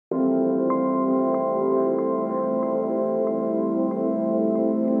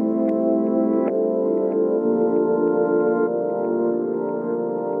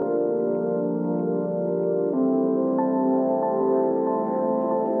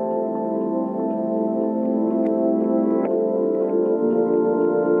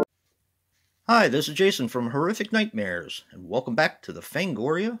Hi, this is Jason from Horrific Nightmares, and welcome back to the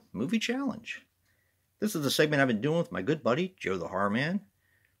Fangoria Movie Challenge. This is the segment I've been doing with my good buddy, Joe the Horror Man,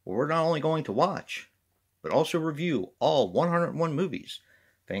 where we're not only going to watch, but also review all 101 movies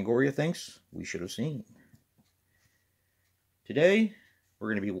Fangoria thinks we should have seen. Today,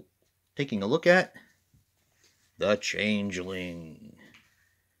 we're going to be taking a look at The Changeling.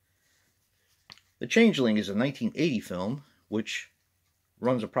 The Changeling is a 1980 film, which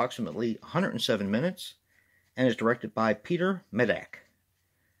runs approximately 107 minutes, and is directed by Peter Medak.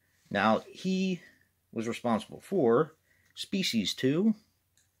 Now, he was responsible for Species 2,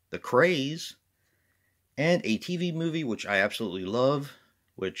 The Craze, and a TV movie which I absolutely love,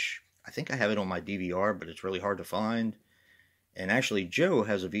 which I think I have it on my DVR, but it's really hard to find. And actually, Joe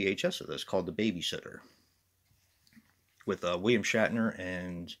has a VHS of this called The Babysitter, with William Shatner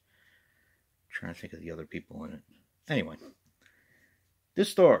and I'm trying to think of the other people in it. Anyway. This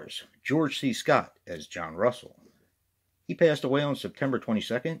stars George C. Scott as John Russell. He passed away on September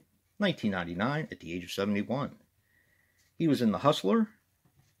 22nd, 1999, at the age of 71. He was in The Hustler,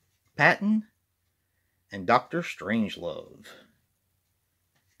 Patton, and Dr. Strangelove.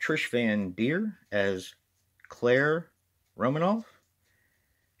 Trish Van Deer as Claire Romanoff.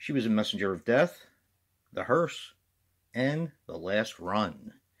 She was in Messenger of Death, The Hearse, and The Last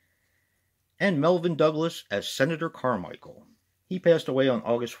Run. And Melvin Douglas as Senator Carmichael. He passed away on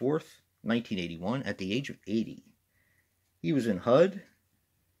August 4th, 1981, at the age of 80. He was in HUD,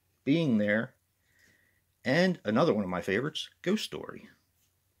 Being There, and another one of my favorites, Ghost Story.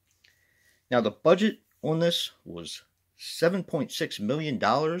 Now, the budget on this was $7.6 million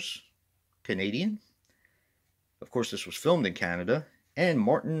Canadian. Of course, this was filmed in Canada. And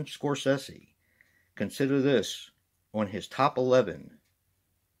Martin Scorsese, consider this on his top 11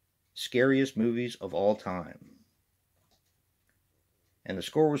 scariest movies of all time. And the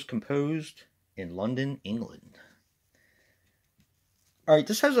score was composed in London, England. Alright,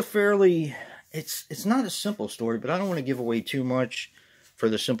 this has a fairly... It's not a simple story, but I don't want to give away too much for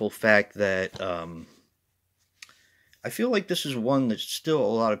the simple fact that I feel like this is one that still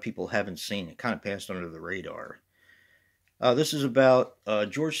a lot of people haven't seen. It kind of passed under the radar. This is about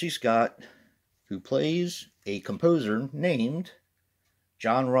George C. Scott, who plays a composer named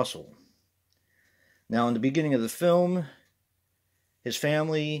John Russell. Now, in the beginning of the film, his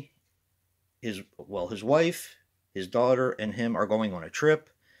family, his wife, his daughter, and him are going on a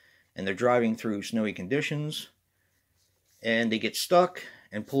trip, and they're driving through snowy conditions, and they get stuck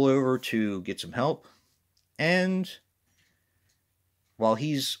and pull over to get some help. And while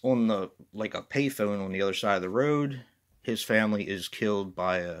he's on a payphone on the other side of the road, his family is killed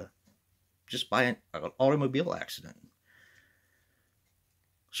by an automobile accident.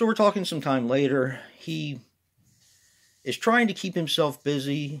 So we're talking some time later. He is trying to keep himself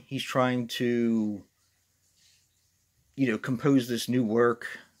busy. He's trying to, compose this new work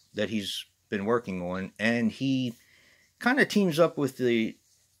that he's been working on. And he kind of teams up with the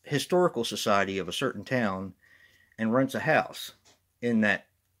historical society of a certain town and rents a house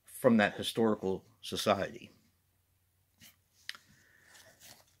from that historical society.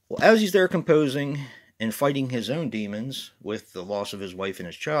 Well, as he's there composing and fighting his own demons with the loss of his wife and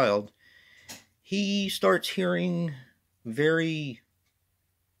his child, he starts hearing very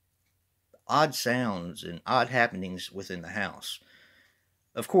odd sounds and odd happenings within the house.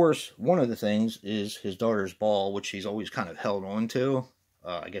 Of course, one of the things is his daughter's ball, which he's always kind of held on to,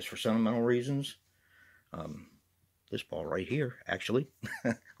 I guess for sentimental reasons. This ball right here, actually.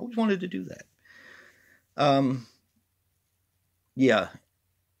 I always wanted to do that. Yeah.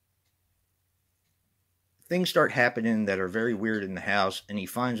 Things start happening that are very weird in the house, and he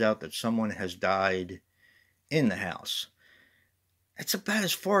finds out that someone has died in the house. It's about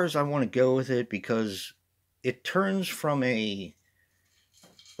as far as I want to go with it, because it turns from a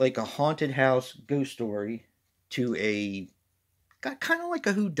haunted house ghost story to kind of like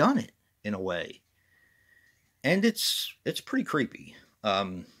a whodunit in a way. And it's pretty creepy.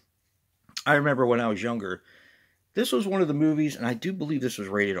 I remember when I was younger, this was one of the movies, and I do believe this was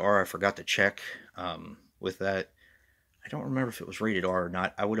rated R. I forgot to check with that. I don't remember if it was rated R or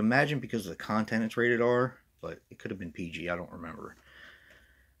not. I would imagine because of the content it's rated R, but it could have been PG. I don't remember.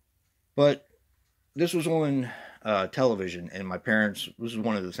 But this was on television, and my parents, this was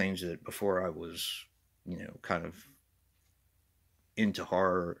one of the things that before I was, kind of into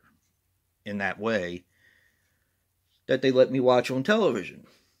horror in that way, that they let me watch on television.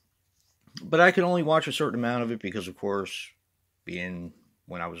 But I could only watch a certain amount of it because, of course, being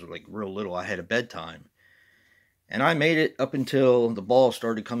when I was real little, I had a bedtime. And I made it up until the ball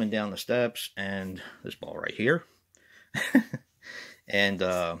started coming down the steps, and this ball right here. And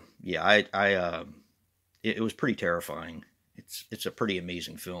yeah, it was pretty terrifying. It's a pretty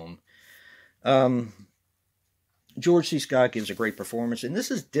amazing film. Um, George C. Scott gives a great performance, and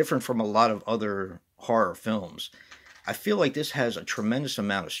this is different from a lot of other horror films. I feel like this has a tremendous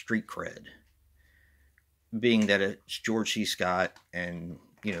amount of street cred, being that it's George C. Scott and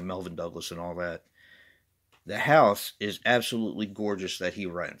Melvin Douglas and all that. The house is absolutely gorgeous that he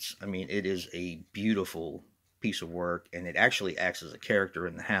rents. I mean, it is a beautiful piece of work, and it actually acts as a character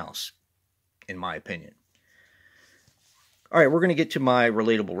in the house, in my opinion. All right, we're going to get to my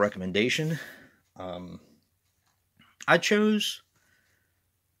relatable recommendation. I chose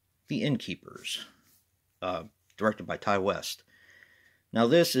The Innkeepers, directed by Ty West. Now,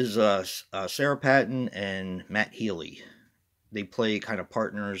 this is Sarah Patton and Matt Healy. They play kind of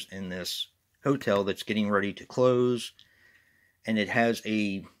partners in this hotel that's getting ready to close, and it has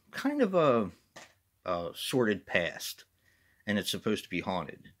a kind of a sordid past, and it's supposed to be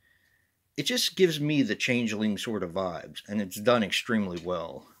haunted. It just gives me the Changeling sort of vibes, and it's done extremely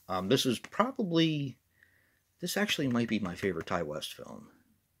well. This actually might be my favorite Ty West film.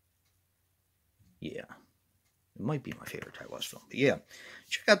 Yeah, it might be my favorite Ty West film. But yeah,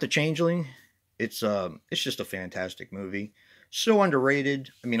 check out The Changeling. It's just a fantastic movie. So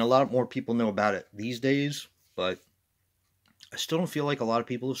underrated. I mean, a lot more people know about it these days, but I still don't feel like a lot of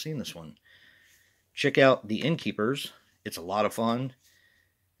people have seen this one. Check out The Innkeepers. It's a lot of fun.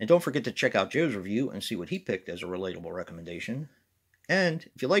 And don't forget to check out Joe's review and see what he picked as a relatable recommendation. And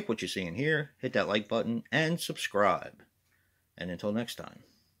if you like what you see in here, hit that like button and subscribe. And until next time,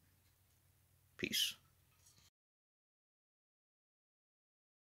 peace.